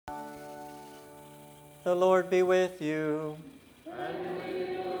The Lord be with you. And with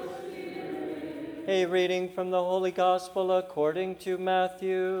your spirit. A reading from the Holy Gospel according to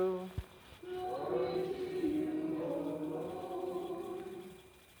Matthew. Glory to you, O Lord.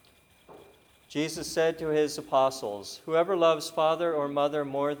 Jesus said to his apostles, "Whoever loves father or mother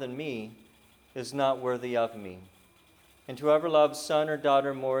more than me is not worthy of me. And whoever loves son or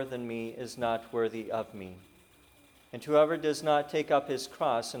daughter more than me is not worthy of me. And whoever does not take up his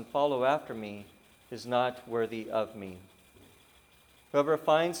cross and follow after me is not worthy of me. Whoever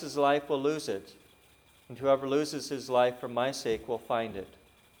finds his life will lose it, and whoever loses his life for my sake will find it.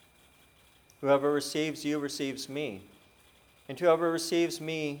 Whoever receives you receives me, and whoever receives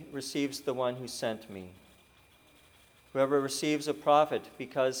me receives the one who sent me. Whoever receives a prophet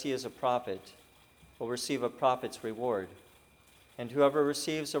because he is a prophet will receive a prophet's reward, and whoever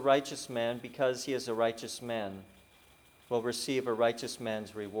receives a righteous man because he is a righteous man will receive a righteous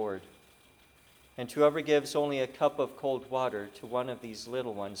man's reward. And whoever gives only a cup of cold water to one of these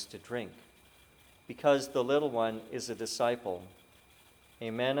little ones to drink, because the little one is a disciple,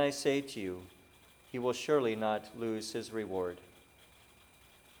 amen, I say to you, he will surely not lose his reward."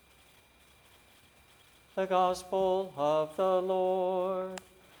 The Gospel of the Lord.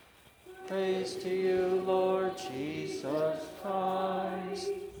 Praise to you, Lord Jesus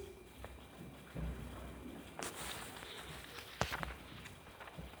Christ.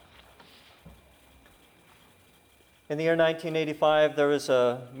 In the year 1985, there was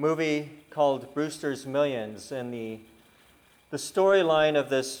a movie called Brewster's Millions, and the storyline of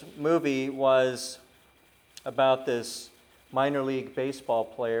this movie was about this minor league baseball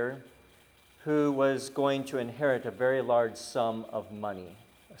player who was going to inherit a very large sum of money,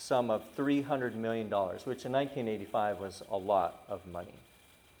 a sum of $300 million, which in 1985 was a lot of money.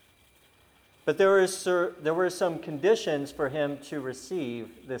 But there were some conditions for him to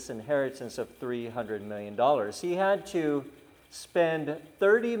receive this inheritance of $300 million. He had to spend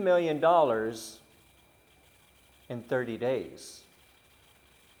 $30 million in 30 days.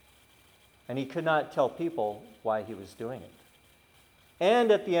 And he could not tell people why he was doing it.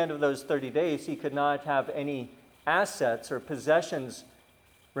 And at the end of those 30 days, he could not have any assets or possessions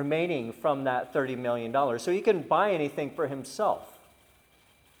remaining from that $30 million. So he couldn't buy anything for himself.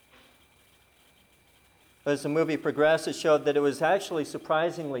 As the movie progressed, it showed that it was actually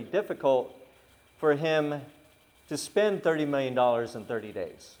surprisingly difficult for him to spend $30 million in 30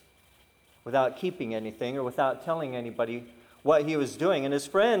 days without keeping anything or without telling anybody what he was doing. And his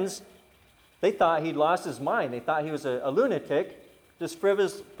friends, they thought he'd lost his mind. They thought he was a lunatic, just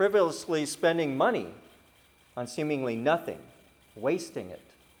frivolously spending money on seemingly nothing, wasting it.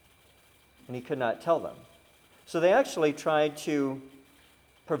 And he could not tell them. So they actually tried to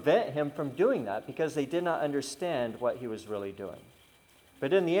prevent him from doing that because they did not understand what he was really doing.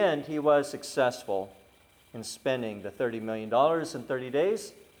 But in the end, he was successful in spending the $30 million in 30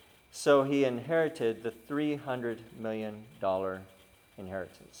 days, so he inherited the $300 million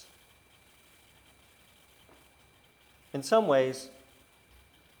inheritance. In some ways,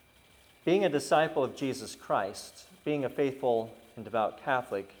 being a disciple of Jesus Christ, being a faithful and devout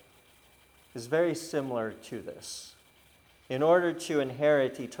Catholic, is very similar to this. In order to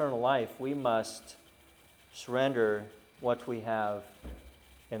inherit eternal life, we must surrender what we have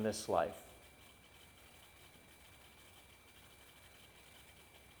in this life.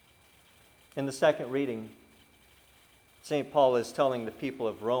 In the second reading, St. Paul is telling the people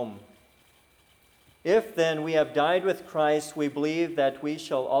of Rome, "If then we have died with Christ, we believe that we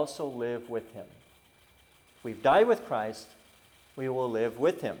shall also live with him." If we've died with Christ, we will live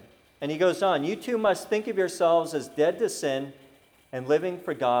with him. And he goes on, "You too must think of yourselves as dead to sin and living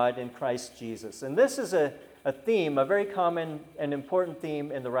for God in Christ Jesus." And this is a theme, a very common and important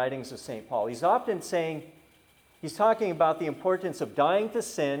theme in the writings of St. Paul. He's often saying, he's talking about the importance of dying to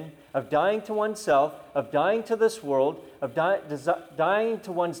sin, of dying to oneself, of dying to this world, of dying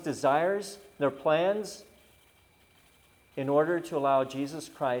to one's desires, their plans, in order to allow Jesus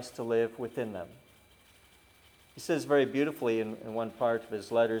Christ to live within them. He says very beautifully in one part of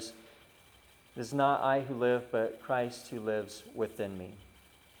his letters, "It is not I who live, but Christ who lives within me."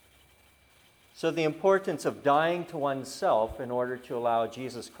 So the importance of dying to oneself in order to allow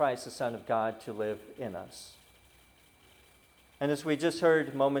Jesus Christ, the Son of God, to live in us. And as we just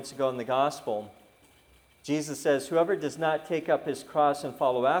heard moments ago in the Gospel, Jesus says, "Whoever does not take up his cross and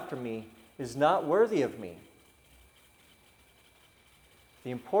follow after me is not worthy of me."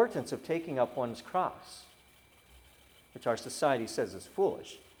 The importance of taking up one's cross, which our society says is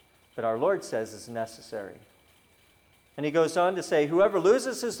foolish, but our Lord says is necessary. And he goes on to say, "Whoever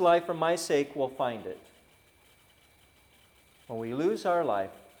loses his life for my sake will find it." When we lose our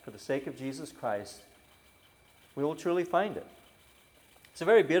life for the sake of Jesus Christ, we will truly find it. It's a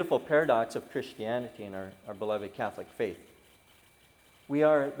very beautiful paradox of Christianity and our beloved Catholic faith. We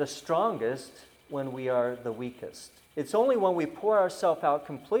are the strongest when we are the weakest. It's only when we pour ourselves out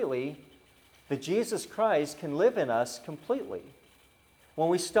completely that Jesus Christ can live in us completely. When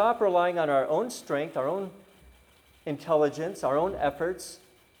we stop relying on our own strength, our own intelligence, our own efforts,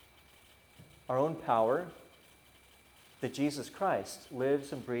 our own power, that Jesus Christ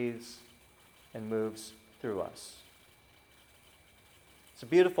lives and breathes and moves through us. It's a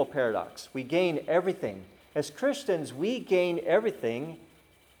beautiful paradox. We gain everything. As Christians, we gain everything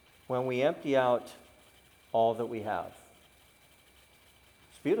when we empty out all that we have.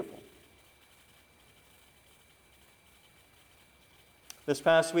 It's beautiful. This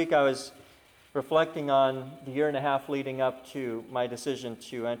past week, I was reflecting on the year and a half leading up to my decision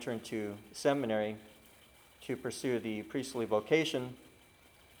to enter into seminary to pursue the priestly vocation.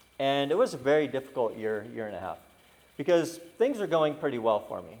 And it was a very difficult year and a half, because things were going pretty well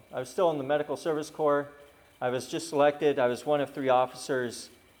for me. I was still in the Medical Service Corps. I was just selected. I was one of 3 officers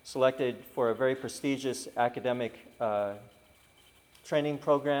selected for a very prestigious academic training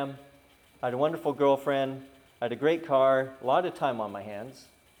program. I had a wonderful girlfriend. I had a great car, a lot of time on my hands.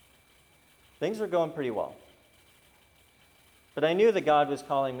 Things were going pretty well. But I knew that God was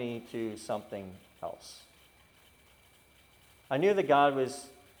calling me to something else. I knew that God was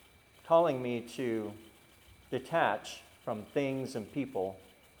calling me to detach from things and people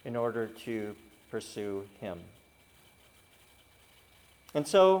in order to pursue Him. And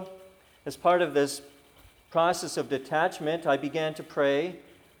so, as part of this process of detachment, I began to pray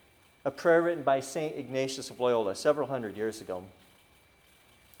a prayer written by St. Ignatius of Loyola several hundred years ago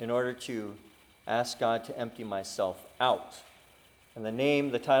in order to ask God to empty myself out. And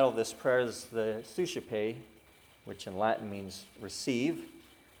the title of this prayer is the Suscipe, which in Latin means receive.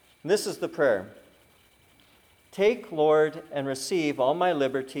 And this is the prayer. Take, Lord, and receive all my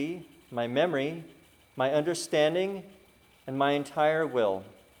liberty, my memory, my understanding, and my entire will.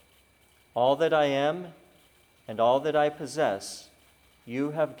 All that I am and all that I possess,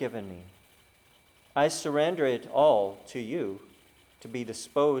 you have given me. I surrender it all to you to be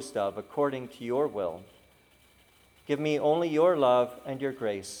disposed of according to your will. Give me only your love and your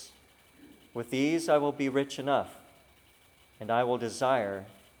grace. With these I will be rich enough, and I will desire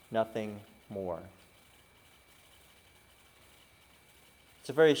nothing more. It's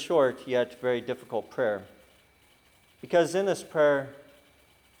a very short yet very difficult prayer, because in this prayer,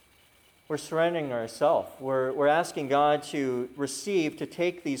 we're surrendering ourselves. We're asking God to receive, to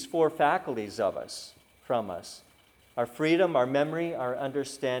take these 4 faculties of us, from us. Our freedom, our memory, our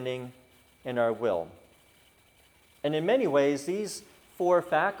understanding, and our will. And in many ways, these 4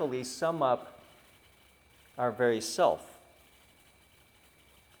 faculties sum up our very self.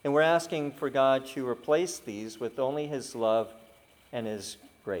 And we're asking for God to replace these with only His love and His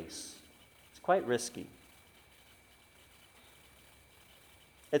grace. It's quite risky.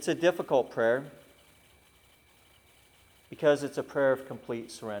 It's a difficult prayer because it's a prayer of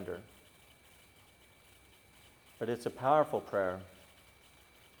complete surrender. But it's a powerful prayer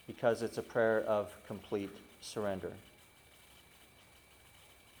because it's a prayer of complete surrender.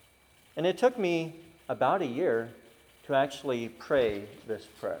 And it took me about a year to actually pray this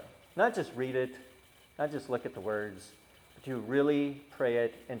prayer. Not just read it, not just look at the words, but to really pray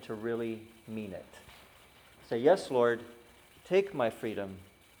it and to really mean it. Say, yes, Lord, take my freedom,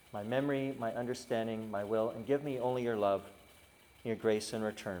 my memory, my understanding, my will, and give me only your love, your grace in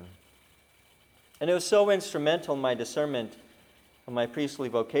return. And it was so instrumental in my discernment of my priestly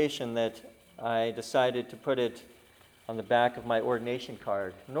vocation that I decided to put it on the back of my ordination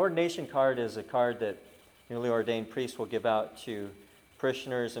card. An ordination card is a card that newly ordained priests will give out to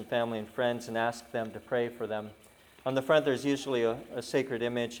parishioners and family and friends and ask them to pray for them. On the front, there's usually a sacred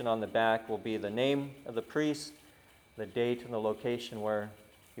image, and on the back will be the name of the priest, the date and the location where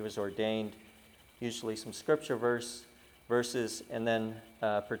he was ordained, usually some scripture verses, and then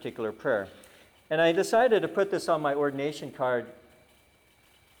a particular prayer. And I decided to put this on my ordination card,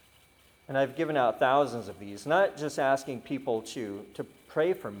 and I've given out thousands of these, not just asking people to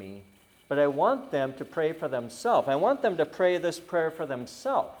pray for me, but I want them to pray for themselves. I want them to pray this prayer for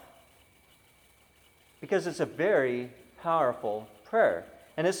themselves, because it's a very powerful prayer.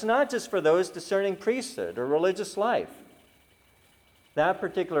 And it's not just for those discerning priesthood or religious life. That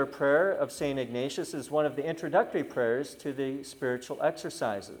particular prayer of St. Ignatius is one of the introductory prayers to the spiritual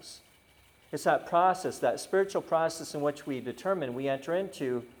exercises. It's that process, that spiritual process in which we enter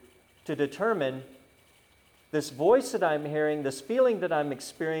into to determine this voice that I'm hearing, this feeling that I'm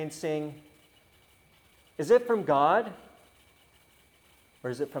experiencing, is it from God or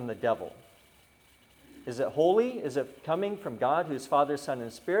is it from the devil? Is it holy? Is it coming from God, who is Father, Son,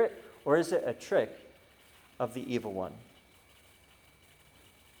 and Spirit? Or is it a trick of the evil one?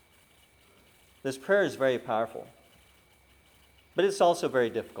 This prayer is very powerful, but it's also very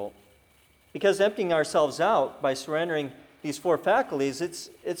difficult. Because emptying ourselves out by surrendering these four faculties, it's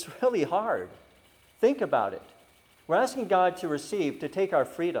really hard. Think about it. We're asking God to receive, to take our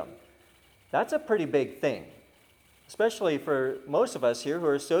freedom. That's a pretty big thing, especially for most of us here who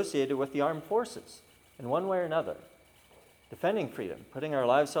are associated with the armed forces in one way or another. Defending freedom, putting our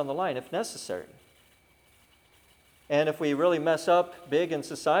lives on the line if necessary. And if we really mess up big in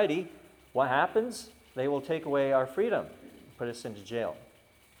society, what happens? They will take away our freedom, put us into jail.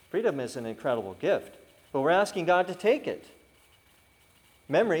 Freedom is an incredible gift, but we're asking God to take it.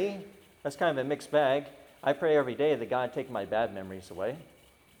 Memory, that's kind of a mixed bag. I pray every day that God take my bad memories away.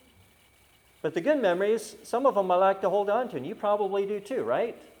 But the good memories, some of them I like to hold on to, and you probably do too,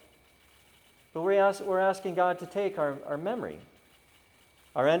 right? But we're asking God to take our memory.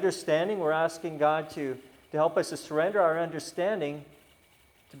 Our understanding, we're asking God to help us to surrender our understanding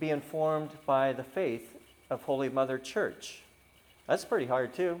to be informed by the faith of Holy Mother Church. That's pretty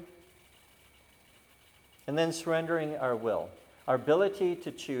hard too. And then surrendering our will, our ability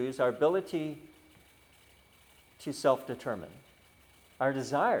to choose, our ability to self-determine, our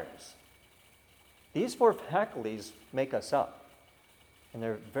desires. These four faculties make us up, and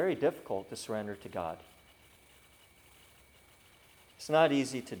they're very difficult to surrender to God. It's not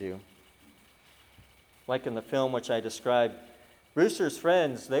easy to do. Like in the film which I described, Brewster's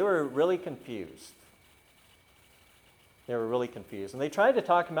friends, they were really confused. They were really confused. And they tried to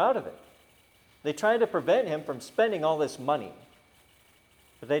talk him out of it. They tried to prevent him from spending all this money.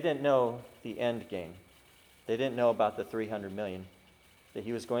 But they didn't know the end game. They didn't know about the $300 million that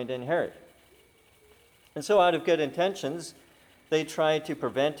he was going to inherit. And so out of good intentions, they tried to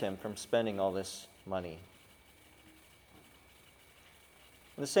prevent him from spending all this money.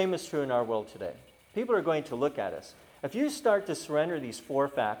 And the same is true in our world today. People are going to look at us. If you start to surrender these four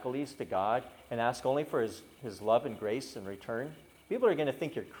faculties to God and ask only for his love and grace in return, people are going to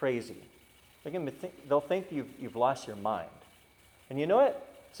think you're crazy. They'll think you've lost your mind. And you know what?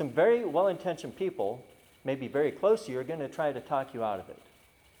 Some very well-intentioned people, maybe very close to you, are going to try to talk you out of it.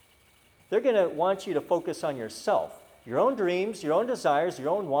 They're going to want you to focus on yourself, your own dreams, your own desires, your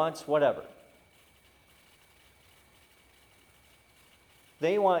own wants, whatever.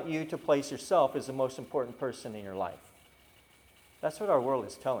 They want you to place yourself as the most important person in your life. That's what our world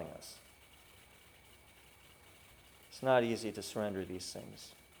is telling us. It's not easy to surrender these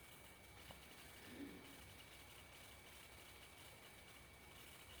things.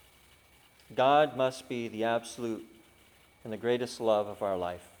 God must be the absolute and the greatest love of our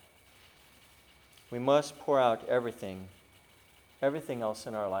life. We must pour out everything else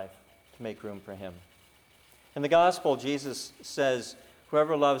in our life to make room for Him. In the gospel, Jesus says,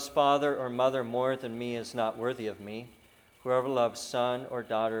 "Whoever loves father or mother more than me is not worthy of me. Whoever loves son or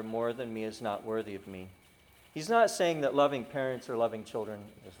daughter more than me is not worthy of me." He's not saying that loving parents or loving children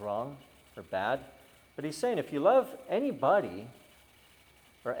is wrong or bad, but he's saying if you love anybody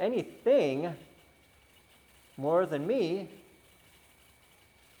or anything more than me,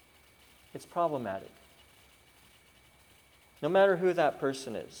 it's problematic. No matter who that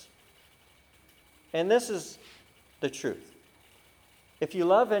person is. And this is the truth. If you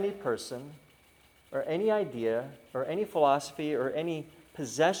love any person or any idea or any philosophy or any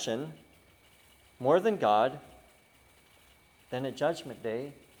possession more than God, then at Judgment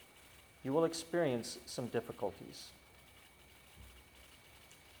Day, you will experience some difficulties.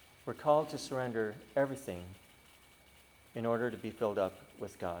 We're called to surrender everything in order to be filled up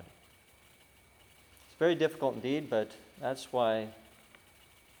with God. It's very difficult indeed, but that's why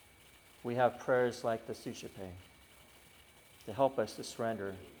we have prayers like the Suscipe to help us to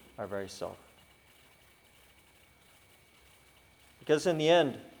surrender our very self. Because in the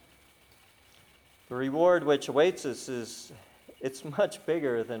end, the reward which awaits us it's much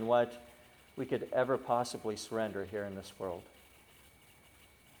bigger than what we could ever possibly surrender here in this world.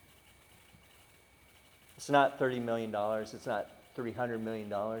 It's not $30 million, it's not $300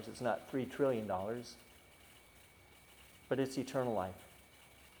 million, it's not $3 trillion, but it's eternal life.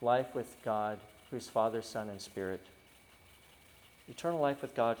 Life with God, who's Father, Son, and Spirit. Eternal life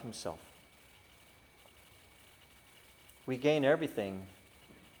with God Himself. We gain everything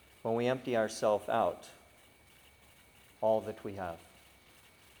when we empty ourselves out, all that we have.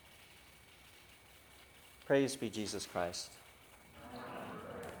 Praise be Jesus Christ.